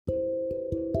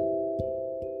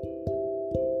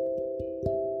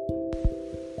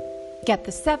Get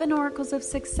the 7 oracles of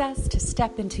success to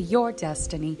step into your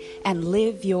destiny and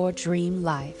live your dream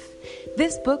life.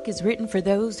 This book is written for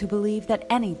those who believe that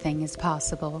anything is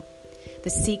possible.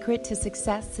 The secret to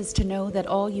success is to know that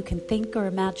all you can think or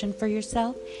imagine for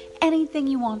yourself, anything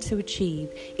you want to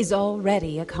achieve, is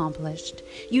already accomplished.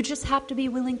 You just have to be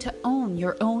willing to own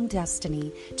your own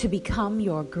destiny to become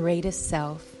your greatest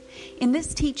self. In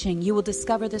this teaching, you will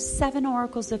discover the 7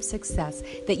 oracles of success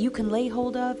that you can lay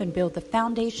hold of and build the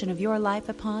foundation of your life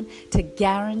upon to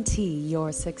guarantee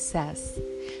your success.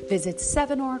 Visit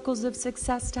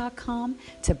 7oraclesofsuccess.com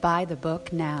to buy the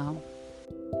book now.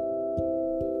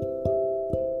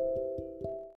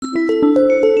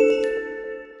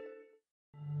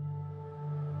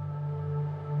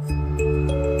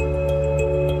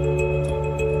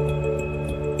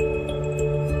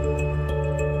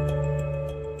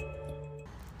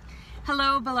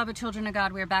 Hello, beloved children of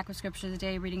God. We are back with Scripture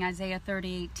today, reading Isaiah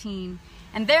 30:18.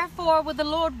 And therefore will the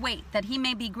Lord wait, that he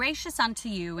may be gracious unto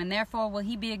you, and therefore will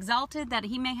he be exalted, that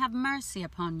he may have mercy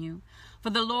upon you. For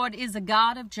the Lord is a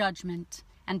God of judgment,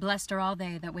 and blessed are all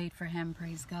they that wait for him.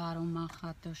 Praise God.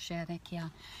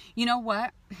 You know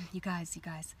what? You guys,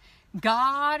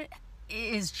 God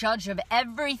is judge of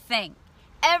everything.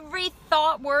 Every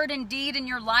thought, word, and deed in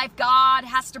your life, God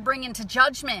has to bring into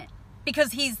judgment,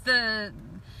 because he's the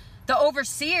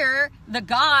overseer, the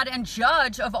God and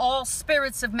judge of all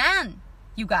spirits of men,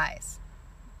 you guys.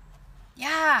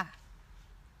 Yeah.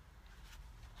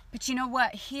 But you know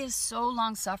what? He is so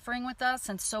long-suffering with us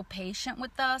and so patient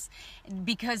with us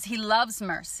because he loves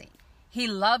mercy. He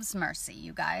loves mercy,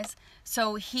 you guys.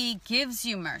 So he gives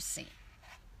you mercy.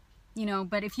 You know,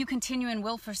 but if you continue in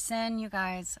willful sin, you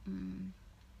guys,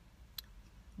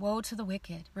 woe to the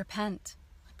wicked. Repent.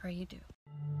 I pray you do.